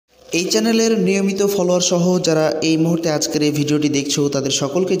এই চ্যানেলের নিয়মিত ফলোয়ার সহ যারা এই মুহূর্তে আজকের এই ভিডিওটি দেখছো তাদের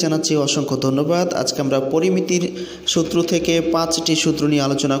সকলকে জানাচ্ছি অসংখ্য ধন্যবাদ। আজকে আমরা পরিমিতির সূত্র থেকে 5টি সূত্র নিয়ে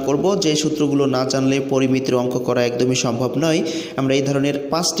আলোচনা করব, যে সূত্রগুলো না জানলে পরিমিতির অঙ্ক করা একদমই সম্ভব নয়। আমরা এই ধরনের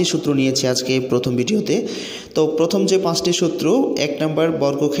 5টি সূত্র নিয়েছি আজকে প্রথম ভিডিওতে। তো প্রথম যে 5টি সূত্র, 1 নম্বর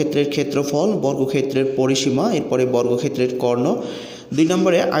বর্গক্ষেত্রের ক্ষেত্রফল, বর্গক্ষেত্রের পরিসীমা, এরপরে বর্গক্ষেত্রের কর্ণ। 2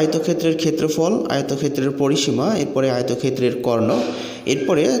 নম্বরে আয়তক্ষেত্রের ক্ষেত্রফল, আয়তক্ষেত্রের পরিসীমা, এরপরে আয়তক্ষেত্রের কর্ণ।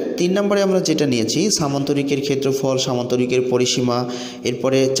 এরপরে 3 নম্বরে আমরা যেটা নিয়েছি সামান্তরিকের ক্ষেত্রফল, সামান্তরিকের পরিসীমা।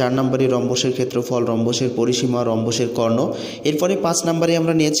 এরপরে 4 নম্বরে রম্বসের ক্ষেত্রফল, রম্বসের পরিসীমা, রম্বসের কর্ণ। এরপরে 5 নম্বরে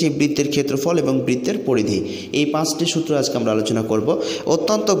আমরা নিয়েছি বৃত্তের ক্ষেত্রফল এবং বৃত্তের পরিধি। এই 5টি সূত্র আজকে আমরা আলোচনা করব।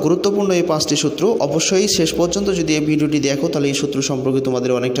 অত্যন্ত গুরুত্বপূর্ণ এই 5টি সূত্র। অবশ্যই শেষ পর্যন্ত যদি এই ভিডিওটি দেখো তাহলে এই সূত্র সম্পর্কে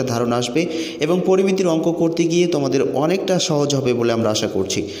তোমাদের অনেকটা ধারণা আসবে এবং পরিমিতির অঙ্ক করতে গিয়ে তোমাদের অনেকটা সহজ হবে বলে আমরা আশা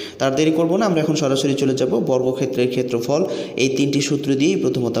করছি। তার দেরি করব না, আমরা এখন সরাসরি চলে যাব বর্গক্ষেত্রের ক্ষেত্রফল। এই 3টি সূত্র দিয়েই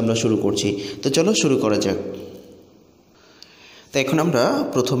প্রথমত আমরা শুরু করছি। তো চলো শুরু করা যাক। তো এখন আমরা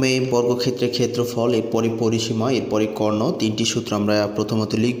প্রথমে বর্গক্ষেত্রের ক্ষেত্রফল, এরপরে পরিসীমা, এরপরে কর্ণ, 3টি সূত্র আমরা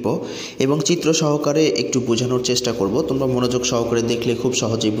প্রথমত লিখব এবং চিত্র সহকারে একটু বোঝানোর চেষ্টা করব। তোমরা মনোযোগ সহকারে দেখলে খুব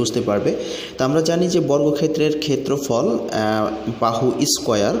সহজেই বুঝতে পারবে। তো আমরা জানি যে বর্গক্ষেত্রের ক্ষেত্রফল বাহু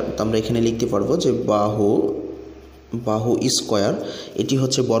স্কোয়ার। তো আমরা এখানে লিখতে পারবো যে বাহু স্কোয়ার, এটি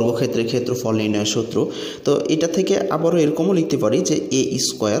হচ্ছে বর্গক্ষেত্রের ক্ষেত্রফল নির্ণয়ের সূত্র। তো এটা থেকে আবারও এরকমও লিখতে পারি যে এ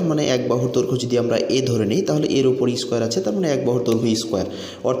স্কোয়ার, মানে এক বাহুর দৈর্ঘ্য যদি আমরা এ ধরে নিই তাহলে এর উপর স্কোয়ার আছে, তার মানে এক বাহুর দৈর্ঘ্য স্কোয়ার।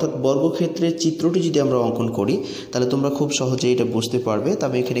 অর্থাৎ বর্গক্ষেত্রের চিত্রটি যদি আমরা অঙ্কন করি তাহলে তোমরা খুব সহজেই এটা বুঝতে পারবে। তো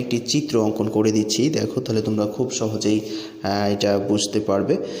আমি এখানে একটি চিত্র অঙ্কন করে দিচ্ছি, দেখো, তাহলে তোমরা খুব সহজেই এটা বুঝতে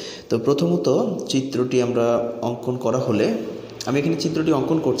পারবে। তো প্রথমত চিত্রটি আমরা অঙ্কন করা হলে, আমি এখানে চিত্রটি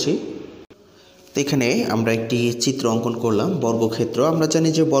অঙ্কন করছি। তো এখানে আমরা একটি চিত্র অঙ্কন করলাম বর্গক্ষেত্র। আমরা জানি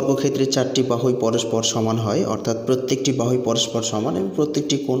যে বর্গক্ষেত্রের 4টি বাহুই পরস্পর সমান হয়, অর্থাৎ প্রত্যেকটি বাহুই পরস্পর সমান এবং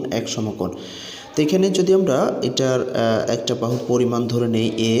প্রত্যেকটি কোণ এক সমকোণ। তো এখানে যদি আমরা এটার একটা বাহুর পরিমাণ ধরে নেই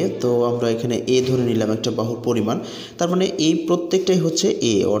এ, তো আমরা এখানে এ ধরে নিলাম একটা বাহুর পরিমাণ। তার মানে এই প্রত্যেকটাই হচ্ছে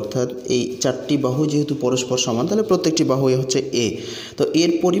এ, অর্থাৎ এই 4টি বাহু যেহেতু পরস্পর সমান তাহলে প্রত্যেকটি বাহুই হচ্ছে এ। তো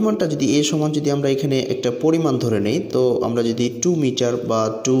এর পরিমাণটা যদি এ সমান যদি আমরা এখানে একটা পরিমাণ ধরে নেই, তো আমরা যদি 2 মিটার বা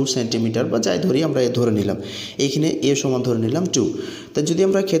 2 সেন্টিমিটার বা যাই ধরি আমরা ধরে নিলাম, এখানে এ সমান ধরে নিলাম 2। তো যদি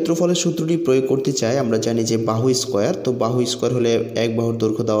আমরা ক্ষেত্রফলের সূত্রটি প্রয়োগ করতে চাই, আমরা জানি যে বাহু স্কোয়ার। তো বাহু স্কোয়ার হলে এক বাহুর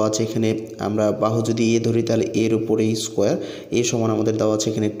দৈর্ঘ্য দেওয়া আছে, এখানে আমরা বাহু যদি এ ধরি তাহলে এর উপরে স্কোয়ার, এ সমান আমাদের দেওয়া আছে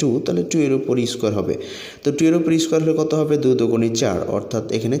এখানে 2, তাহলে 2 এর উপর স্কোয়ার হবে। তো 2 এর উপর স্কোয়ার হলে কত হবে? 2 দুগুণে 4, অর্থাৎ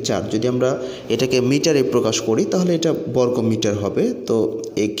এখানে 4। যদি আমরা এটাকে মিটারে প্রকাশ করি তাহলে এটা বর্গ মিটার হবে। তো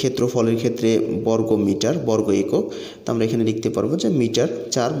এই ক্ষেত্রফলের ক্ষেত্রে বর্গ মিটার, বর্গ একক। তো আমরা এখানে লিখতে পারবো যে মিটার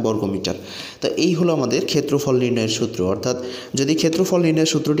 4 বর্গ মিটার। তো এই হলো আমাদের ক্ষেত্রফল নির্ণয়ের সূত্র। অর্থাৎ যদি ক্ষেত্রফল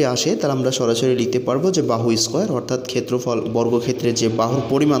নির্ণয়ের সূত্রটি আসে তাহলে আমরা সরাসরি লিখতে পারবো যে বাহু স্কোয়ার, অর্থাৎ ক্ষেত্রফল বর্গক্ষেত্রে যে বাহুর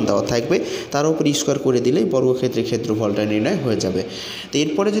পরিমাণ দেওয়া থাকবে তার উপর স্কোয়ার করে দিলেই বর্গক্ষেত্রের ক্ষেত্রফলটা নির্ণয় হয়ে যাবে। তো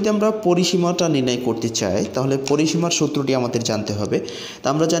এরপরে যদি আমরা পরিসীমাটা নির্ণয় করতে চাই তাহলে পরিসীমার সূত্রটি আমাদের জানতে হবে। তা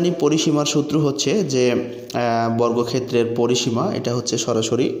আমরা জানি পরিসীমার সূত্র হচ্ছে যে বর্গক্ষেত্রের পরিসীমা, এটা হচ্ছে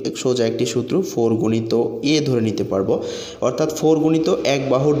সরাসরি সোজা একটি সূত্র, 4 গুণিত এ ধরে নিতে পারবো, অর্থাৎ 4 গুণিত এক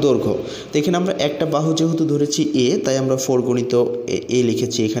বাহুর দৈর্ঘ্য। তো এখানে আমরা একটা বাহু যেহেতু ধরেছি এ, তাই আমরা 4 গুণিত এ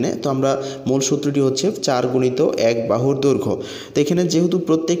লিখেছি এখানে। তো আমরা মূল সূত্রটি হচ্ছে 4 গুণিত এক বাহুর দৈর্ঘ্য। তো এখানে যেহেতু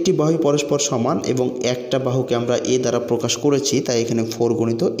প্রত্যেকটি বাহু পরস্পর সমান এবং একটা বাহুকে আমরা এ দ্বারা প্রকাশ করেছি, তাই এখানে 4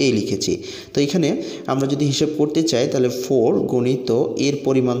 গুণিত এ লিখেছি। তো এখানে আমরা যদি হিসেব করতে চাই তাহলে 4 গুণিত এর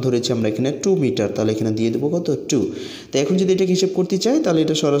পরিমাণ ধরেছি আমরা এখানে 2 মিটার, তাহলে এখানে দিয়ে দেবো কত? 2। তো এখন যদি এটাকে হিসেব করতে চাই তাহলে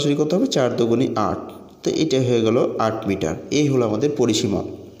এটা সরাসরি কত হবে? 4 দুগুণে 8। তো এটা হয়ে গেল 8 মিটার। এই হলো আমাদের পরিসীমা।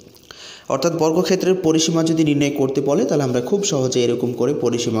 অর্থাৎ বর্গক্ষেত্রের পরিসীমা যদি নির্ণয় করতে বলে তাহলে আমরা খুব সহজে এরকম করে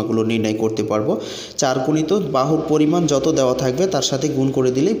পরিসীমাগুলো নির্ণয় করতে পারবো। 4 গুণিত বাহুর পরিমাণ যত দেওয়া থাকবে তার সাথে গুণ করে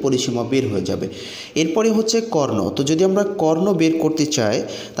দিলেই পরিসীমা বের হয়ে যাবে। এরপরে হচ্ছে কর্ণ। তো যদি আমরা কর্ণ বের করতে চাই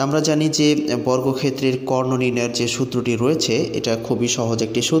তা আমরা জানি যে বর্গক্ষেত্রের কর্ণ নির্ণয়ের যে সূত্রটি রয়েছে এটা খুবই সহজ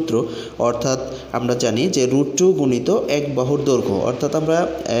একটি সূত্র। অর্থাৎ আমরা জানি যে √2 গুণিত এক বাহুর দৈর্ঘ্য। অর্থাৎ আমরা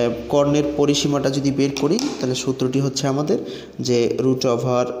কর্ণের পরিসীমাটা যদি বের করি তাহলে সূত্রটি হচ্ছে আমাদের যে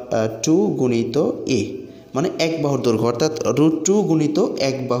 √2 গুণিত এ, মানে এক বাহুর দৈর্ঘ্য, অর্থাৎ √2 গুণিত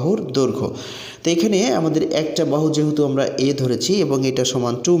এক বাহুর দৈর্ঘ্য। তো এখানে আমাদের একটা বাহু যেহেতু আমরা এ ধরেছি এবং এটা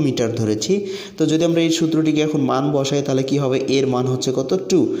সমান 2 মিটার ধরেছি, তো যদি আমরা এই সূত্রটিকে এখন মান বসাই তাহলে কি হবে? এর মান হচ্ছে কত?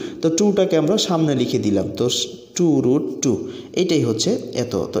 2। তো 2টাকে আমরা সামনে লিখে দিলাম, তো 2√2, এটাই হচ্ছে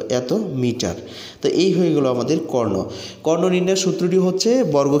এত। তো এত মিটার। তো এই হয়ে গেল আমাদের কর্ণ। কর্ণ নির্ণয়ের সূত্রটি হচ্ছে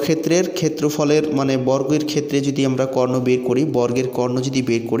বর্গক্ষেত্রের ক্ষেত্রফলের, মানে বর্গের ক্ষেত্রে যদি আমরা কর্ণ বের করি, বর্গের কর্ণ যদি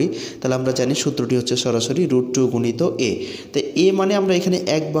বের করি তাহলে আমরা জানি সূত্রটি হচ্ছে সরাসরি √2 গুণিত এ। তো এ মানে আমরা এখানে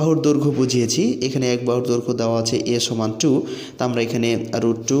এক বাহুর দৈর্ঘ্য বুঝিয়েছি, এখানে এক বাহুর দৈর্ঘ্য দেওয়া আছে a সমান 2, তো আমরা এখানে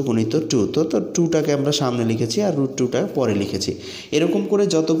 √2 গুণিত 2, তো 2টাকে আমরা সামনে লিখেছি আর √2টা পরে লিখেছি। এরকম করে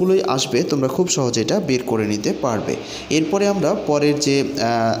যতগুলোই আসবে তোমরা খুব সহজে এটা বের করে নিতে পারবে। এরপরে আমরা পরের যে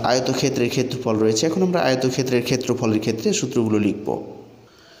আয়তক্ষেত্রের ক্ষেত্রফল রয়েছে, এখন আমরা আয়তক্ষেত্রের ক্ষেত্রফলের ক্ষেত্রে সূত্রগুলো লিখব।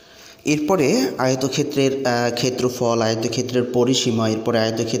 এরপরে আয়তক্ষেত্রের ক্ষেত্রফল, আয়তক্ষেত্রের পরিসীমা, এরপরে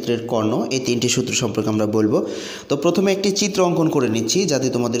আয়তক্ষেত্রের কর্ণ, এই 3টি সূত্র সম্পর্কে আমরা বলবো। তো প্রথমে একটি চিত্র অঙ্কন করে নিচ্ছি যাতে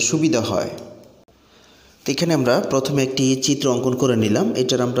তোমাদের সুবিধা হয়। তো এখানে আমরা প্রথমে একটি চিত্র অঙ্কন করে নিলাম।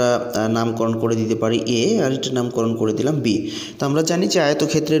 এটার আমরা নামকরণ করে দিতে পারি এ, আর এটার নামকরণ করে দিলাম বি। তো আমরা জানি যে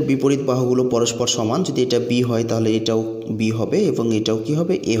আয়তক্ষেত্রের বিপরীত বাহুগুলো পরস্পর সমান। যদি এটা বি হয় তাহলে এটাও বি হবে এবং এটাও কি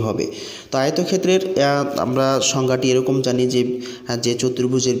হবে, এ হবে। তো আয়তক্ষেত্রের আমরা সংজ্ঞাটি এরকম জানি যে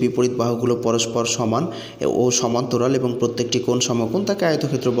চতুর্ভুজের বিপরীত বাহুগুলো পরস্পর সমান ও সমান্তরাল এবং প্রত্যেকটি কোণ সমকোণ তাকে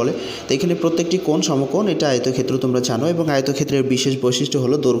আয়তক্ষেত্র বলে। তো এখানে প্রত্যেকটি কোণ সমকোণ, এটা আয়তক্ষেত্র তোমরা জানো। এবং আয়তক্ষেত্রের বিশেষ বৈশিষ্ট্য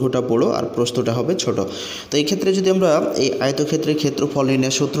হলো দৈর্ঘ্যটা বড় আর প্রস্থটা হবে ছোট। তো এই ক্ষেত্রে যদি আমরা এই আয়তক্ষেত্রের ক্ষেত্রফল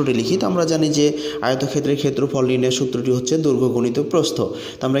নির্ণয়ের সূত্রটি লিখি, তো আমরা জানি যে আয়তক্ষেত্রের ক্ষেত্রফল নির্ণয়ের সূত্রটি হচ্ছে দৈর্ঘ্য গুণিত প্রস্থ।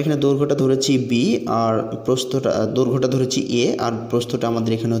 তো আমরা এখানে দৈর্ঘ্যটা ধরেছি বি আর দৈর্ঘ্যটা ধরেছি এ আর প্রস্থটা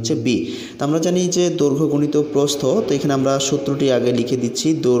আমাদের এখানে হচ্ছে বি। তো আমরা জানি যে দৈর্ঘ্য গুণিত প্রস্থ, তো এখানে আমরা সূত্রটি আগে লিখে দিচ্ছি,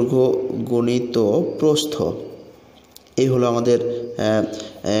 দৈর্ঘ্য গুণিত প্রস্থ। এই হলো আমাদের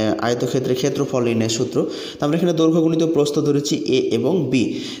আয়তক্ষেত্রের ক্ষেত্রফল নির্ণয়ের সূত্র। তো আমরা এখানে দৈর্ঘ্য গুণিত প্রস্থ ধরেছি এ এবং বি।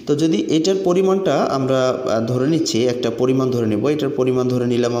 তো যদি এটার পরিমাণটা আমরা ধরে নিচ্ছি, একটা পরিমাণ ধরে নেব, এটার পরিমাণ ধরে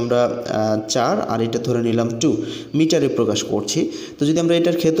নিলাম আমরা 4 আর এটা ধরে নিলাম 2, মিটারে প্রকাশ করছি। তো যদি আমরা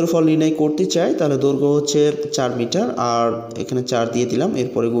এটার ক্ষেত্রফল নির্ণয় করতে চাই তাহলে দৈর্ঘ্য হচ্ছে 4 মিটার আর এখানে 4 দিয়ে দিলাম,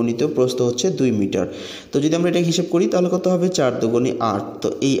 এরপরে গুণিত প্রস্থ হচ্ছে 2 মিটার। তো যদি আমরা এটা হিসেব করি তাহলে কত হবে, 4 দুগুণে 8। তো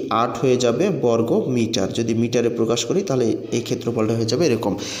এই 8 হয়ে যাবে বর্গ মিটার। যদি মিটারে প্রকাশ করি তাহলে এই ক্ষেত্রফলটা হয়ে যাবে এরকম।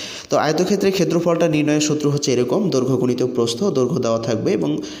 তো আয়তক্ষেত্রের ক্ষেত্রফলটা নির্ণয়ের সূত্র হচ্ছে এরকম, দৈর্ঘ্য গুণিত প্রস্থ, দৈর্ঘ্য দেওয়া থাকবে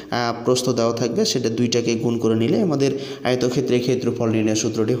এবং প্রস্থ দেওয়া থাকবে, সেটা দুইটাকে গুণ করে নিলে আমাদের আয়তক্ষেত্রের ক্ষেত্রফল নির্ণয়ের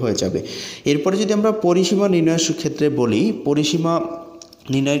সূত্রটি হয়ে যাবে। এরপরে যদি আমরা পরিসীমা নির্ণয়ের ক্ষেত্রে বলি, পরিসীমা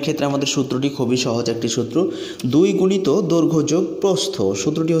নির্ণয়ের ক্ষেত্রে আমাদের সূত্রটি খুবই সহজ একটি সূত্র, 2 গুণিত দৈর্ঘ্য যোগ প্রস্থ।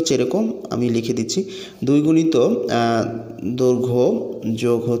 সূত্রটি হচ্ছে এরকম, আমি লিখে দিচ্ছি, 2 গুণিত দৈর্ঘ্য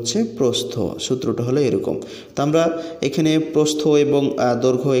যোগ হচ্ছে প্রস্থ। সূত্রটা হলো এরকম। তো আমরা এখানে প্রস্থ এবং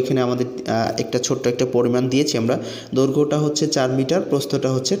দৈর্ঘ্য এখানে আমাদের একটা ছোট্ট একটা পরিমাণ দিয়েছি আমরা। দৈর্ঘ্যটা হচ্ছে 4 মিটার, প্রস্থটা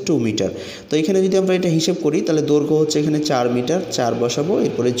হচ্ছে 2 মিটার। তো এখানে যদি আমরা এটা হিসেব করি তাহলে দৈর্ঘ্য হচ্ছে এখানে 4 মিটার, 4 বসাবো,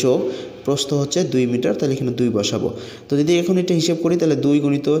 এরপরে যোগ প্রস্থ হচ্ছে 2 মিটার, তাহলে এখানে 2 বসাবো। তো যদি এখন এটা হিসেব করি তাহলে 2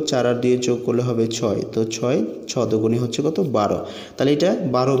 গুণিত 4 আর 2 যোগ করলে হবে 6। তো 6 দুগুণে হচ্ছে কত, 12। তাহলে এটা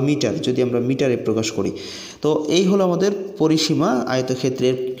 12 মিটার যদি আমরা মিটারে প্রকাশ করি। তো এই হলো আমাদের পরিসীমা।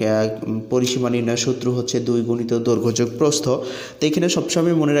 আয়তক্ষেত্রের পরিসীমা নির্ণয়ের সূত্র হচ্ছে 2 গুণিত দৈর্ঘ্য যোগ প্রস্থ। তো এখানে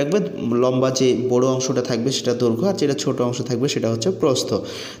সবসময় মনে রাখবে, লম্বা যে বড় অংশটা থাকবে সেটা দৈর্ঘ্য আর যেটা ছোট অংশ থাকবে সেটা হচ্ছে প্রস্থ।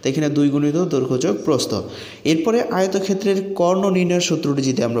 তো এখানে 2 গুণিত দৈর্ঘ্য যোগ প্রস্থ। এরপরে আয়তক্ষেত্রের কর্ণ নির্ণয়ের সূত্রটি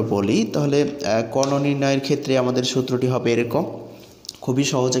যদি আমরা বলি তাহলে কর্ণ নির্ণয়ের ক্ষেত্রে আমাদের সূত্রটি হবে এরকম, খুবই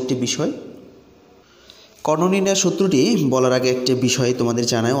সহজ একটি বিষয়। কর্ণ নির্ণয়ের সূত্রটি বলার আগে একটি বিষয় তোমাদের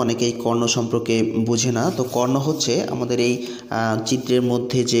জানায়, অনেকেই কর্ণ সম্পর্কে বুঝে না। তো কর্ণ হচ্ছে আমাদের এই চিত্রের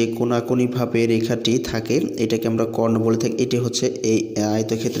মধ্যে যে কোণাকোণিভাবে রেখাটি থাকে এটাকে আমরা কর্ণ বলে থাকি। এটি হচ্ছে এই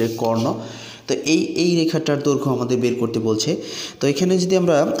আয়তক্ষেত্রের কর্ণ। তো এই রেখাটার দৈর্ঘ্য আমাদের বের করতে বলছে। তো এখানে যদি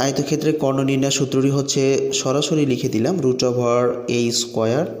আমরা আয়তক্ষেত্রের কর্ণ নির্ণয়ের সূত্রটি হচ্ছে সরাসরি লিখে দিলাম,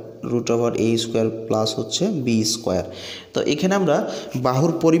 √a² প্লাস হচ্ছে b²। তো এখানে আমরা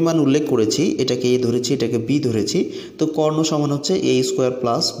বাহুর পরিমাণ উল্লেখ করেছি, এটাকে a ধরেছি, এটাকে b ধরেছি। তো কর্ণ সমান হচ্ছে a²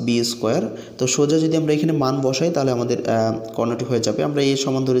 প্লাস b²। তো সোজা যদি আমরা এখানে মান বসাই তাহলে আমাদের কর্ণটি হয়ে যাবে। আমরা a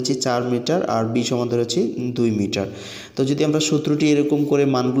সমান ধরেছি 4 মিটার আর b সমান ধরেছি 2 মিটার। তো যদি আমরা সূত্রটি এরকম করে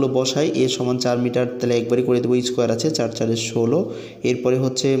মানগুলো বসাই, a সমান 4 মিটার তাহলে একবারে করে দেবো, স্কোয়ার আছে 4 4 16, এরপরে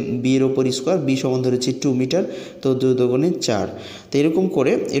হচ্ছে b এর ওপর স্কোয়ার, b সমান ধরেছি 2 মিটার, তো 2 দুগুণে 4। তো এরকম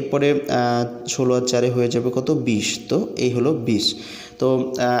করে এরপরে 16 আর 4 হয়ে যাবে কত, 20। তো এই হলো 20। তো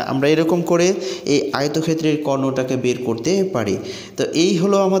আমরা এরকম করে এই আয়তক্ষেত্রের কর্ণটাকে বের করতে পারি। তো এই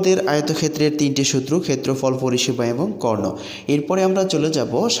হলো আমাদের আয়তক্ষেত্রের 3টি সূত্র, ক্ষেত্রফল, পরিসীমা এবং কর্ণ। এরপরে আমরা চলে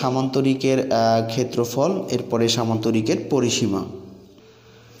যাব সামান্তরিকের ক্ষেত্রফল, এরপরে সামান্তরিকের পরিসীমা।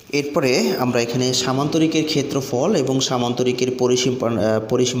 এরপরে আমরা এখানে সামান্তরিকের ক্ষেত্রফল এবং সামান্তরিকের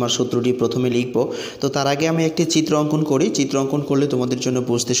পরিসীমার সূত্রটি প্রথমে লিখব। তো তার আগে আমি একটি চিত্র অঙ্কন করি, চিত্র অঙ্কন করলে তোমাদের জন্য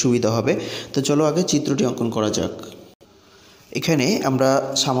বুঝতে সুবিধা হবে। তো চলো আগে চিত্রটি অঙ্কন করা যাক। এখানে আমরা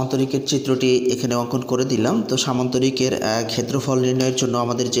সামান্তরিকের চিত্রটি এখানে অঙ্কন করে দিলাম। তো সামান্তরিকের ক্ষেত্রফল নির্ণয়ের জন্য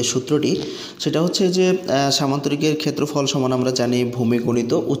আমাদের যে সূত্রটি সেটা হচ্ছে যে সামান্তরিকের ক্ষেত্রফল সমান আমরা জানি ভূমি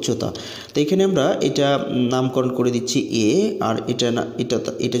গুণিত উচ্চতা। তো এখানে আমরা এটা নামকরণ করে দিচ্ছি এ, আর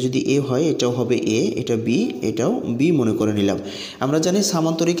এটা যদি এ হয় এটাও হবে এ, এটা বি, এটাও বি মনে করে নিলাম। আমরা জানি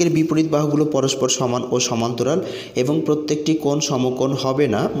সামান্তরিকের বিপরীত বাহুগুলো পরস্পর সমান ও সমান্তরাল এবং প্রত্যেকটি কোণ সমকোণ হবে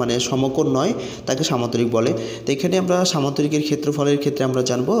না, মানে সমকোণ নয়, তাকে সামান্তরিক বলে। তো এখানে আমরা সামান্তরিকের ক্ষেত্রফলের ক্ষেত্রে আমরা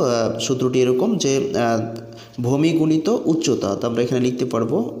জানবো সূত্রটি এরকম যে ভূমি গুণিত উচ্চতা। তো আমরা এখানে লিখতে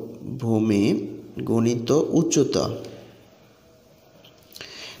পারবো ভূমি গুণিত উচ্চতা।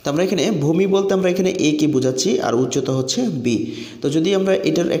 তো আমরা এখানে ভূমি বলতে আমরা এখানে এ কে বোঝাচ্ছি আর উচ্চতা হচ্ছে বি। তো যদি আমরা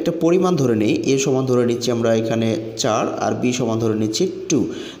এটার একটা পরিমাণ ধরে নিই, এ সমান ধরে নিচ্ছি আমরা এখানে 4 আর বি সমান ধরে নিচ্ছি 2।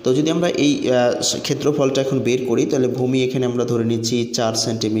 তো যদি আমরা এই ক্ষেত্রফলটা এখন বের করি তাহলে ভূমি এখানে আমরা ধরে নিচ্ছি 4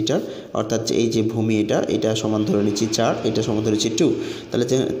 সেন্টিমিটার, অর্থাৎ এই যে ভূমি এটা সমান ধরে নিচ্ছি 4, এটা সমান ধরেছি 2। তাহলে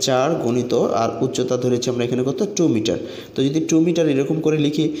 4 গুণিত আর উচ্চতা ধরেছি আমরা এখানে কত 2 মিটার। তো যদি 2 মিটার এরকম করে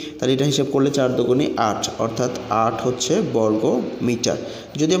লিখি তাহলে এটা হিসাব করলে 4 দুগুণে 8, অর্থাৎ 8 হচ্ছে বর্গ মিটার।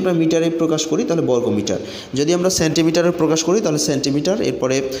 যদি আমরা মিটারে প্রকাশ করি তাহলে বর্গ মিটার, যদি আমরা সেন্টিমিটারে প্রকাশ করি তাহলে সেন্টিমিটার,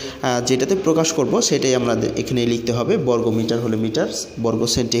 এরপরে যেটাতে প্রকাশ করব সেটাই আমরা এখানে লিখতে হবে। বর্গ মিটার হলে মিটার, বর্গ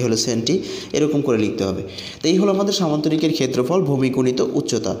সেন্টি হলে সেন্টি, এরকম করে লিখতে হবে। তো এই হলো আমাদের সামান্তরিকের ক্ষেত্রফল ভূমি গুণিত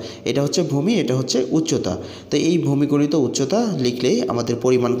উচ্চতা। এটা হচ্ছে ভূমি, এটা হচ্ছে উচ্চতা। তো এই ভূমি গুণিত উচ্চতা লিখলেই আমাদের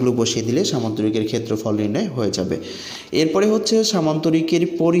পরিমাণগুলো বসিয়ে দিলে সামান্তরিকের ক্ষেত্রফল নির্ণয় হয়ে যাবে। এরপরে হচ্ছে সামান্তরিকের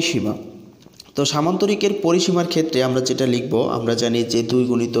পরিসীমা। তো সামান্তরিকের পরিসীমার ক্ষেত্রে আমরা যেটা লিখব, আমরা জানি যে 2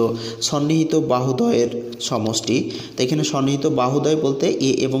 গুণিত সন্নিহিত বাহুদ্বয়ের সমষ্টি। তো এখানে সন্নিহিত বাহুদ্বয় বলতে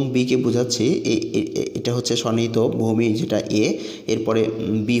এ এবং বিকে বোঝাচ্ছি। এটা হচ্ছে সন্নিহিত ভূমি যেটা এ, এরপরে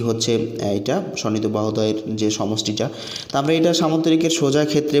বি হচ্ছে এটা সন্নিহিত বাহুদ্বয়ের যে সমষ্টিটা। তো আমরা এটা সামান্তরিকের সোজা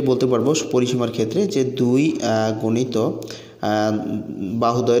ক্ষেত্রে বলতে পারবো, পরিসীমার ক্ষেত্রে, যে 2 গুণিত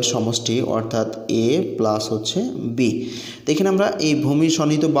বাহুদ্বয়ের সমষ্টি, অর্থাৎ এ প্লাস হচ্ছে বি। তো এখানে আমরা এই ভূমির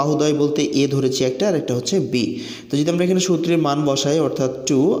সন্নিহিত বাহুদ্বয় বলতে এ ধরেছি একটা, আর একটা হচ্ছে বি। তো যদি আমরা এখানে সূত্রের মান বসাই, অর্থাৎ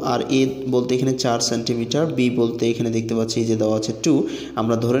 2, আর এ বলতে এখানে 4 সেন্টিমিটার, বি বলতে এখানে দেখতে পাচ্ছি যে দেওয়া আছে 2,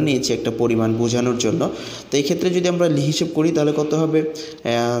 আমরা ধরে নিয়েছি একটা পরিমাণ বোঝানোর জন্য। তো এই ক্ষেত্রে যদি আমরা হিসেব করি তাহলে কত হবে,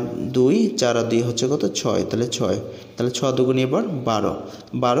 2, 4 আর 2 হচ্ছে কত 6, তাহলে 6, তাহলে 6 দুগুণে এবার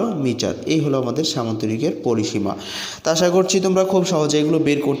 12 মিটার। এই হলো আমাদের সামান্তরিকের পরিসীমা। তা আশা করছি তোমরা খুব সহজে এগুলো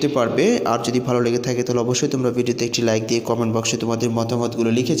বের করতে পারবে। আর যদি ভালো লেগে থাকে তাহলে অবশ্যই তোমরা ভিডিওতে একটি লাইক দিয়ে কমেন্ট বক্সে তোমাদের মতামতগুলো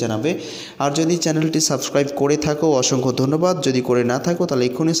লিখে জানাবে। আর যদি চ্যানেলটি সাবস্ক্রাইব করে থাকো অসংখ্য ধন্যবাদ, যদি করে না থাকো তাহলে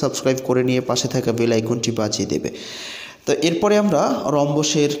এক্ষুনি সাবস্ক্রাইব করে নিয়ে পাশে থাকা বেল আইকনটি বাজিয়ে দেবে। তো এরপরে আমরা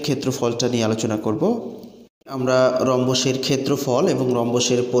রম্বসের ক্ষেত্রফলটা নিয়ে আলোচনা করব। আমরা রম্বসের ক্ষেত্রফল এবং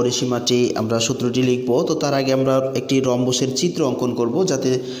রম্বসের পরিসীমাটি আমরা সূত্রটি লিখব। তো তার আগে আমরা একটি রম্বসের চিত্র অঙ্কন করব যাতে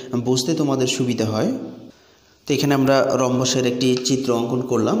বুঝতে তোমাদের সুবিধা হয়। তো এখানে আমরা রম্বসের একটি চিত্র অঙ্কন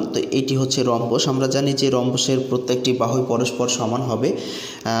করলাম। তো এটি হচ্ছে রম্বস। আমরা জানি যে রম্বসের প্রত্যেকটি বাহুই পরস্পর সমান হবে,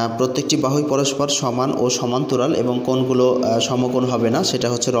 প্রত্যেকটি বাহুই পরস্পর সমান ও সমান্তরাল এবং কোণগুলো সমকোণ হবে না, সেটা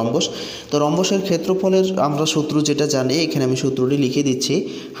হচ্ছে রম্বস। তো রম্বসের ক্ষেত্রফলের আমরা সূত্র যেটা জানি, এখানে আমি সূত্রটি লিখে দিচ্ছি,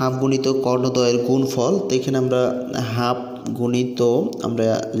 হাফ গুণিত কর্ণদ্বয়ের গুণফল। তো এখানে আমরা হাফ গুণিত আমরা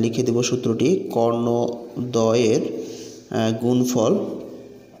লিখে দেব সূত্রটি কর্ণদ্বয়ের গুণফল।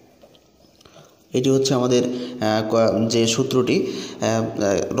 এটি হচ্ছে আমাদের যে সূত্রটি,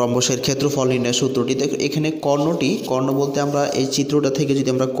 রম্বসের ক্ষেত্রফল নির্ণয়ের সূত্রটি। তো এখানে কর্ণ বলতে আমরা এই চিত্রটা থেকে যদি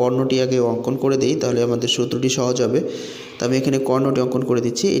আমরা কর্ণটি আগে অঙ্কন করে দিই তাহলে আমাদের সূত্রটি সহজ হবে। তো আমি এখানে কর্ণটি অঙ্কন করে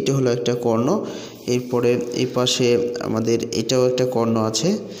দিচ্ছি। এটা হলো একটা কর্ণ, এরপরে এই পাশে আমাদের এটাও একটা কর্ণ আছে।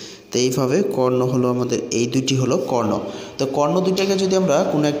 তো এইভাবে কর্ণ হলো আমাদের, এই দুটি হলো কর্ণ। তো কর্ণ দুটিকে যদি আমরা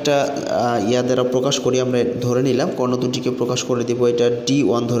কোনো একটা দ্বারা প্রকাশ করি, আমরা ধরে নিলাম কর্ণ দুটিকে প্রকাশ করে দেব, এটা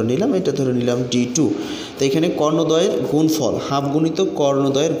D1 ধরে নিলাম, এটা ধরে নিলাম D2। তো এখানে কর্ণদ্বয়ের গুণফল, হাফ গুণিত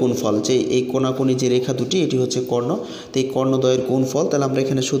কর্ণদ্বয়ের গুণফল, যে এই কোণাকোণি যে রেখা দুটি এটি হচ্ছে কর্ণ। তো এই কর্ণদ্বয়ের গুণফল, তাহলে আমরা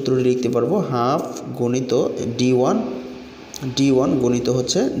এখানে সূত্রটি লিখতে পারবো হাফ গুণিত D1 গুণিত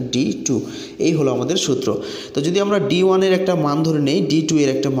হচ্ছে D2। এই হলো আমাদের সূত্র। তো যদি আমরা D1 এর একটা মান ধরে নেই, D2 এর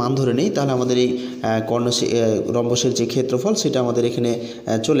একটা মান ধরে নেই, তাহলে আমাদের এই রম্বসের যে ক্ষেত্রফল সেটা আমাদের এখানে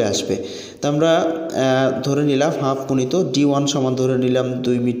চলে আসবে। তো আমরা ধরে নিলাম হাফ গুণিত D1 সমান ধরে নিলাম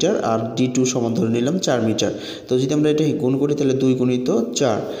 2 মিটার আর D2 সমান ধরে নিলাম 4 মিটার। তো যদি আমরা এটা গুণ করি তাহলে 2 গুণিত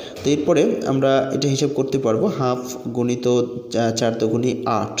 4। তো এরপরে আমরা এটা হিসাব করতে পারবো, হাফ গুণিত 4 দুগুণি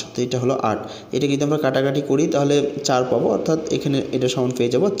 8। তো এটা হলো 8। এটা যদি আমরা কাটাকাটি করি তাহলে 4 পাবো, অর্থাৎ এখানে এটা সমান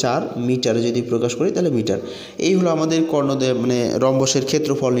পেয়ে যাব 4 মিটার। যদি প্রকাশ করি তাহলে মিটার। এই হলো আমাদের মানে রম্বসের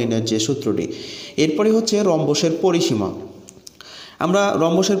ক্ষেত্রফল নির্ণয়ের যে সূত্রটি। এরপরে হচ্ছে রম্বসের পরিসীমা। আমরা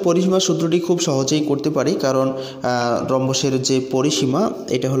রম্বসের পরিসীমার সূত্রটি খুব সহজেই করতে পারি, কারণ রম্বসের যে পরিসীমা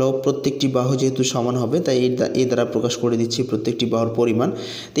এটা হলো প্রত্যেকটি বাহু যেহেতু সমান হবে তাই এই দ্বারা প্রকাশ করে দিচ্ছি প্রত্যেকটি বাহুর পরিমাণ।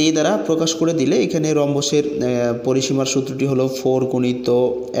 তো এই দ্বারা প্রকাশ করে দিলে এখানে রম্বসের পরিসীমার সূত্রটি হলো 4 গুণিত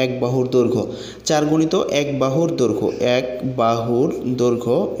 1 বাহুর দৈর্ঘ্য, 4 গুণিত 1 বাহুর দৈর্ঘ্য, 1 বাহুর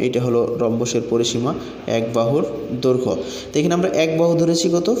দৈর্ঘ্য, এটা হলো রম্বসের পরিসীমা 1 বাহুর দৈর্ঘ্য। তো এখানে আমরা 1 বাহু ধরেছি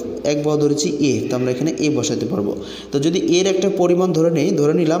কত, 1 বাহু ধরেছি এ, তো আমরা এখানে এ বসাতে পারবো। তো যদি এর একটা পরিমাণ ধরে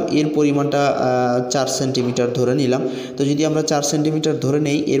নিলাম এর পরিমাণটা 4 সেন্টিমিটার ধরে নিলাম। তো যদি আমরা 4 সেন্টিমিটার ধরে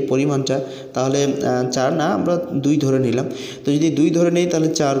নেই এর পরিমাণটা, তাহলে 4 না আমরা 2 ধরে নিলাম। তো যদি 2 ধরে নেই তাহলে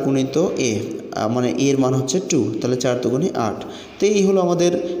 4 গুণিত এ, মানে এর মান হচ্ছে 2, তাহলে 4 দুগুণে 8। তো এই হলো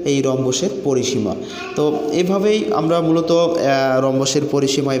আমাদের এই রম্বসের পরিসীমা। তো এভাবেই আমরা মূলত রম্বসের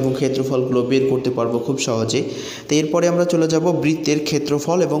পরিসীমা এবং ক্ষেত্রফলগুলো বের করতে পারবো খুব সহজে। তো এরপরে আমরা চলে যাব বৃত্তের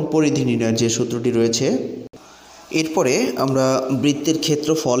ক্ষেত্রফল এবং পরিধি নির্ণয়ের যে সূত্রটি রয়েছে। এরপরে আমরা বৃত্তের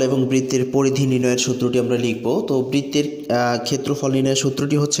ক্ষেত্রফল এবং বৃত্তের পরিধি নির্ণয়ের সূত্রটি আমরা লিখব। তো বৃত্তের ক্ষেত্রফল নির্ণয়ের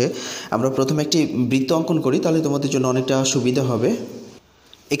সূত্রটি হচ্ছে, আমরা প্রথমে একটি বৃত্ত অঙ্কন করি, তাহলে তোমাদের জন্য অনেকটা সুবিধা হবে।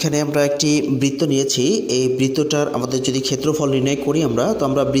 এখানে আমরা একটি বৃত্ত নিয়েছি, এই বৃত্তটার আমাদের যদি ক্ষেত্রফল নির্ণয় করি আমরা, তো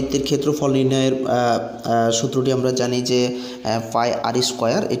আমরা বৃত্তের ক্ষেত্রফল নির্ণয়ের সূত্রটি আমরা জানি যে পাই আর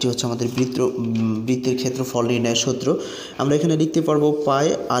স্কোয়ার, এটি হচ্ছে আমাদের বৃত্তের ক্ষেত্রফল নির্ণয়ের সূত্র। আমরা এখানে লিখতে পারবো পাই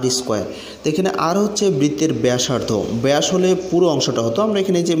আর স্কোয়ার। তো এখানে আর হচ্ছে বৃত্তের ব্যাসার্ধ, ব্যাস হলে পুরো অংশটা হতো, আমরা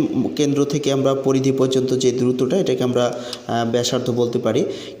এখানে যে কেন্দ্র থেকে আমরা পরিধি পর্যন্ত যে দূরত্বটা এটাকে আমরা ব্যাসার্ধ বলতে পারি।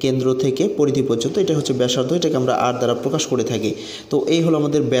 কেন্দ্র থেকে পরিধি পর্যন্ত এটা হচ্ছে ব্যাসার্ধ, এটাকে আমরা আর দ্বারা প্রকাশ করে থাকি। তো এই হলো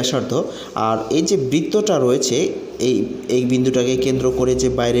আমাদের ব্যাসার্ধ। আর এই যে বৃত্তটা রয়েছে এই বিন্দুটাকে কেন্দ্র করে যে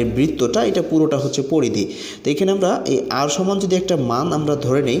বাইরের বৃত্তটা, এটা পুরোটা হচ্ছে পরিধি। তো এখানে আমরা এই আর সমান যদি একটা মান আমরা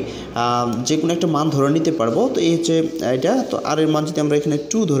ধরে নিই, যে কোনো একটা মান ধরে নিতে পারবো। তো এই হচ্ছে এটা, তো আর এর মান যদি আমরা এখানে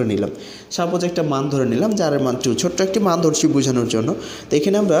 2 ধরে নিলাম, সাপোজ একটা মান ধরে নিলাম যে আর এর মান 2, ছোট্ট একটি মান ধরছি বোঝানোর জন্য। তো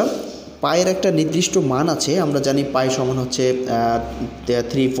এখানে আমরা পায়ের একটা নির্দিষ্ট মান আছে, আমরা জানি পাই সমান হচ্ছে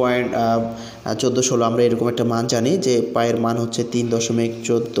 3.1416, আমরা এরকম একটা মান জানি যে পায়ের মান হচ্ছে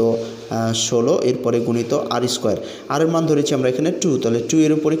 3.1416, এরপরে গুণিত আর স্কোয়ার, আর এর মান ধরেছি আমরা এখানে 2, তাহলে 2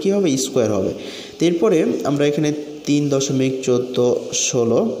 এর উপরে কী হবে, স্কোয়ার হবে। তো এরপরে আমরা এখানে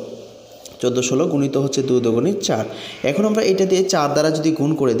 3.1416 গুণিত হচ্ছে 2 দুগুণে 4। এখন আমরা এটা দিয়ে 4 দ্বারা যদি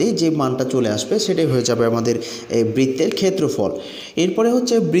গুণ করে দিই, যে মানটা চলে আসবে সেটাই হয়ে যাবে আমাদের বৃত্তের ক্ষেত্রফল। এরপরে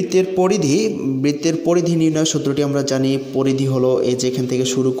হচ্ছে বৃত্তের পরিধি। বৃত্তের পরিধি নির্ণয় সূত্রটি আমরা জানি, পরিধি হলো এই যেখান থেকে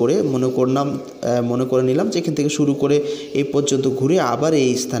শুরু করে মনে করে নিলাম যেখান থেকে শুরু করে এই পর্যন্ত ঘুরে আবার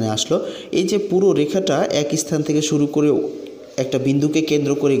এই স্থানে আসলো, এই যে পুরো রেখাটা এক স্থান থেকে শুরু করে একটা বিন্দুকে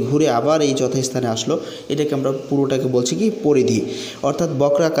কেন্দ্র করে ঘুরে আবার এই যথাস্থানে আসলো, এটাকে আমরা পুরোটাকে বলছি কি পরিধি, অর্থাৎ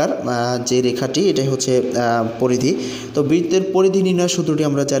বক্রাকার যে রেখাটি এটাই হচ্ছে পরিধি। তো বৃত্তের পরিধি নির্ণয়ের সূত্রটি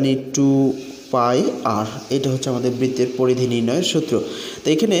আমরা জানি 2 পাই আর, এটা হচ্ছে আমাদের বৃত্তের পরিধি নির্ণয়ের সূত্র। তো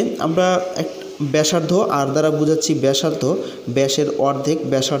এখানে আমরা ব্যাসার্ধ আর দ্বারা বোঝাচ্ছি ব্যাসার্ধ, ব্যাসের অর্ধেক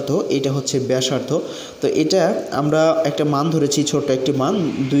ব্যাসার্ধ, এটা হচ্ছে ব্যাসার্ধ। তো এটা আমরা একটা মান ধরেছি, ছোট্ট একটি মান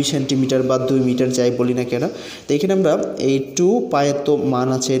 2 সেন্টিমিটার বা 2 মিটার যাই বলি না কেন। তো এখানে আমরা এই 2 পায়ের তো মান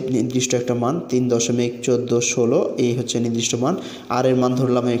আছে নির্দিষ্ট একটা মান 3.1416, এই হচ্ছে নির্দিষ্ট মান, আর এর মান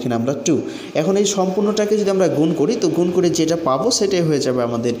ধরলাম এখানে আমরা 2। এখন এই সম্পূর্ণটাকে যদি আমরা গুণ করি, তো গুণ করে যেটা পাবো সেটাই হয়ে যাবে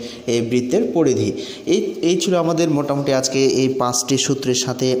আমাদের এই বৃত্তের পরিধি। এই ছিল আমাদের মোটামুটি আজকে এই 5টি সূত্রের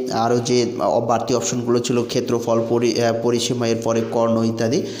সাথে আরও যে বাড়তি অপশনগুলো ছিল, ক্ষেত্রফল, পরিসীমা, এরপরে কর্ণ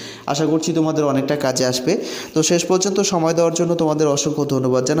ইত্যাদি। আশা করছি তোমাদের অনেকটা কাজে আসবে। তো শেষ পর্যন্ত সময় দেওয়ার জন্য তোমাদের অসংখ্য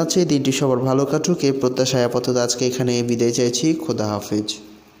ধন্যবাদ জানাচ্ছি। দিনটি সবার ভালো কাটুক এই প্রত্যাশায় আপাতত আজকে এখানে বিদায় চাইছি। খোদা হাফেজ।